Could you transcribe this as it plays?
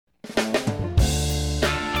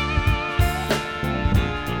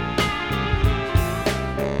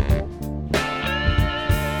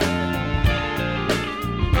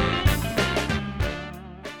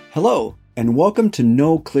Hello, and welcome to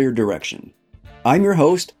No Clear Direction. I'm your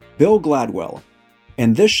host, Bill Gladwell,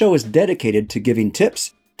 and this show is dedicated to giving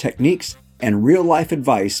tips, techniques, and real-life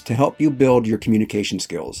advice to help you build your communication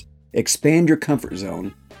skills, expand your comfort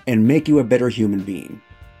zone, and make you a better human being.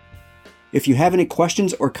 If you have any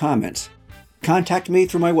questions or comments, contact me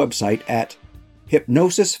through my website at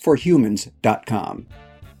hypnosisforhumans.com.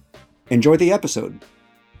 Enjoy the episode.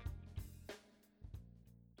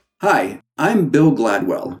 Hi, I'm Bill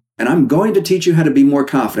Gladwell, and I'm going to teach you how to be more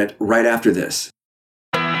confident right after this.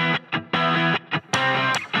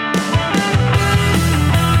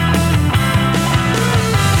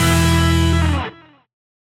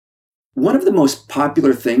 One of the most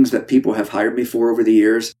popular things that people have hired me for over the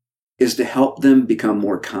years is to help them become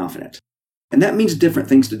more confident. And that means different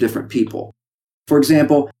things to different people. For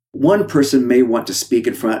example, one person may want to speak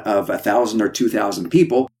in front of 1,000 or 2,000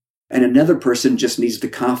 people, and another person just needs the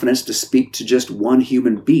confidence to speak to just one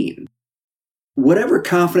human being. Whatever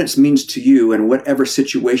confidence means to you and whatever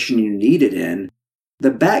situation you need it in,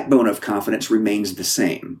 the backbone of confidence remains the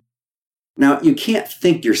same. Now, you can't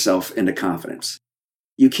think yourself into confidence.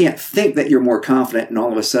 You can't think that you're more confident and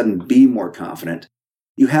all of a sudden be more confident.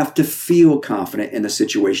 You have to feel confident in the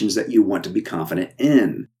situations that you want to be confident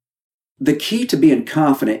in. The key to being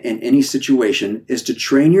confident in any situation is to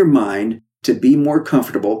train your mind to be more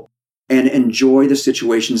comfortable and enjoy the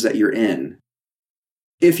situations that you're in.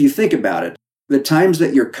 If you think about it, the times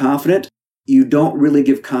that you're confident, you don't really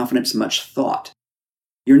give confidence much thought.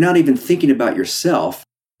 You're not even thinking about yourself.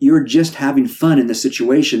 You're just having fun in the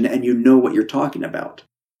situation and you know what you're talking about.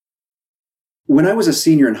 When I was a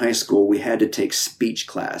senior in high school, we had to take speech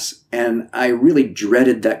class, and I really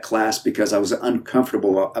dreaded that class because I was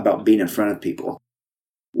uncomfortable about being in front of people.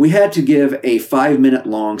 We had to give a 5-minute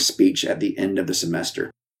long speech at the end of the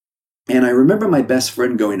semester. And I remember my best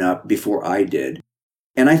friend going up before I did,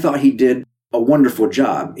 and I thought he did a wonderful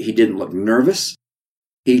job. He didn't look nervous.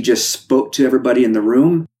 He just spoke to everybody in the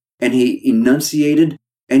room, and he enunciated,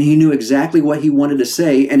 and he knew exactly what he wanted to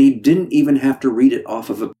say, and he didn't even have to read it off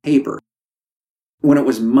of a paper. When it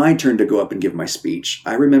was my turn to go up and give my speech,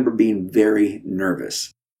 I remember being very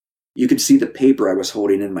nervous. You could see the paper I was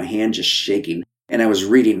holding in my hand just shaking, and I was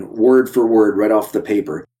reading word for word right off the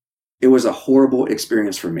paper. It was a horrible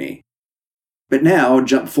experience for me. But now,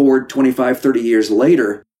 jump forward 25, 30 years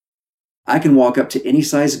later, I can walk up to any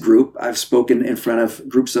size group. I've spoken in front of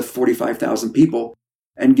groups of 45,000 people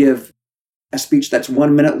and give a speech that's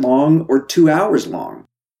 1 minute long or 2 hours long.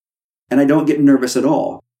 And I don't get nervous at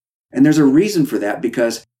all. And there's a reason for that,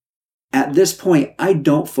 because at this point, I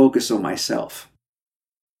don't focus on myself.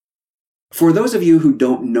 For those of you who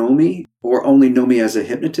don't know me or only know me as a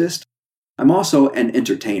hypnotist, I'm also an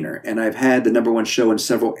entertainer, and I've had the #1 show in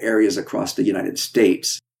several areas across the United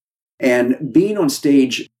States. And being on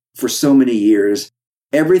stage for so many years,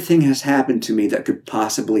 everything has happened to me that could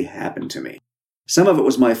possibly happen to me. Some of it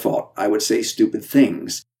was my fault. I would say stupid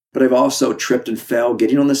things, but I've also tripped and fell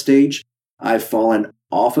getting on the stage. I've fallen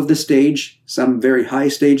off of the stage, some very high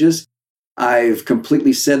stages. I've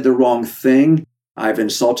completely said the wrong thing. I've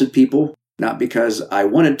insulted people, not because I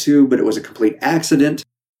wanted to, but it was a complete accident.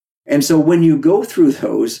 And so when you go through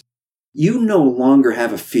those, you no longer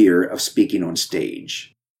have a fear of speaking on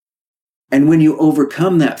stage. And when you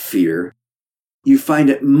overcome that fear, you find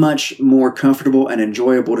it much more comfortable and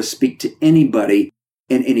enjoyable to speak to anybody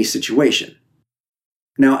in any situation.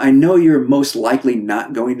 Now, I know you're most likely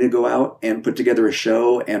not going to go out and put together a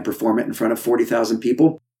show and perform it in front of 40,000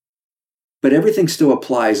 people, but everything still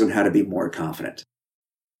applies on how to be more confident.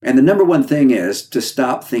 And the #1 thing is to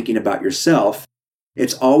stop thinking about yourself.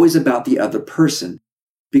 It's always about the other person,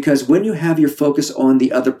 because when you have your focus on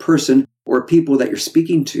the other person or people that you're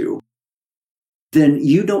speaking to, then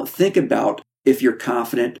you don't think about if you're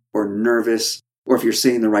confident or nervous or if you're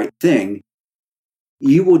saying the right thing.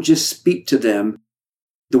 You will just speak to them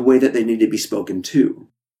the way that they need to be spoken to.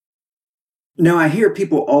 Now, I hear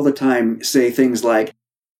people all the time say things like,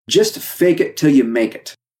 just fake it till you make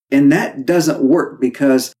it. And that doesn't work,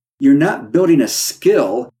 because you're not building a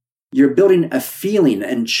skill. You're building a feeling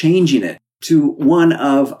and changing it to one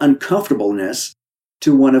of uncomfortableness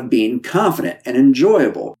to one of being confident and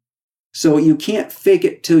enjoyable. So you can't fake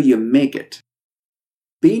it till you make it.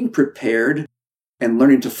 Being prepared and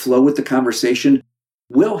learning to flow with the conversation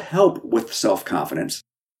will help with self-confidence,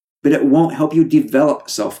 but it won't help you develop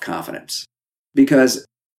self-confidence, because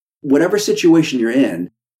whatever situation you're in,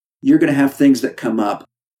 you're going to have things that come up,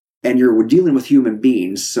 and you're dealing with human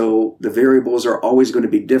beings, so the variables are always going to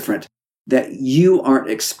be different that you aren't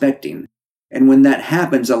expecting. And when that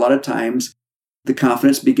happens, a lot of times the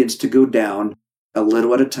confidence begins to go down a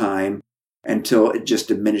little at a time, until it just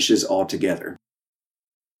diminishes altogether.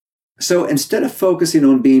 So instead of focusing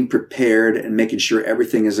on being prepared and making sure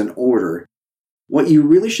everything is in order, what you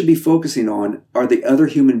really should be focusing on are the other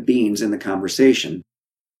human beings in the conversation,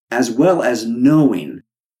 as well as knowing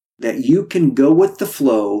that you can go with the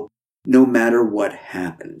flow no matter what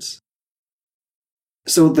happens.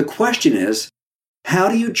 So the question is, how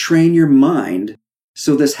do you train your mind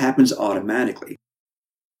so this happens automatically?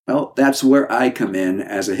 Well, that's where I come in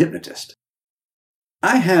as a hypnotist.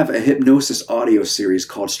 I have a hypnosis audio series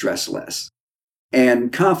called Stress Less,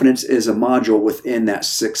 and confidence is a module within that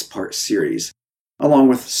 6-part series, along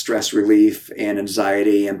with stress relief and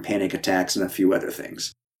anxiety and panic attacks and a few other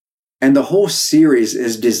things. And the whole series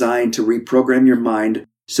is designed to reprogram your mind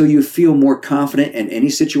so you feel more confident in any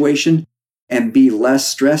situation and be less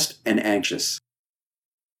stressed and anxious.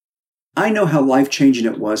 I know how life-changing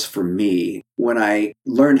it was for me when I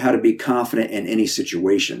learned how to be confident in any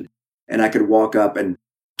situation, and I could walk up and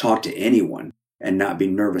talk to anyone and not be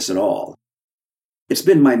nervous at all. It's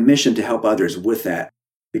been my mission to help others with that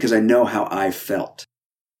because I know how I felt.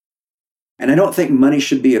 And I don't think money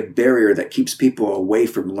should be a barrier that keeps people away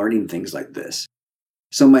from learning things like this.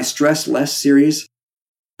 So my Stress Less series,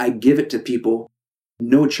 I give it to people,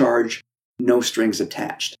 no charge, no strings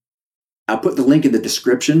attached. I'll put the link in the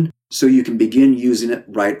description so you can begin using it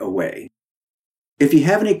right away. If you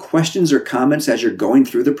have any questions or comments as you're going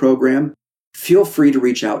through the program, feel free to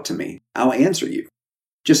reach out to me. I'll answer you.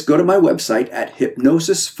 Just go to my website at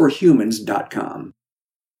hypnosisforhumans.com.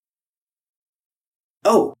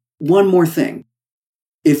 Oh, one more thing.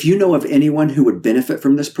 If you know of anyone who would benefit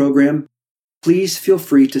from this program, please feel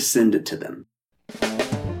free to send it to them.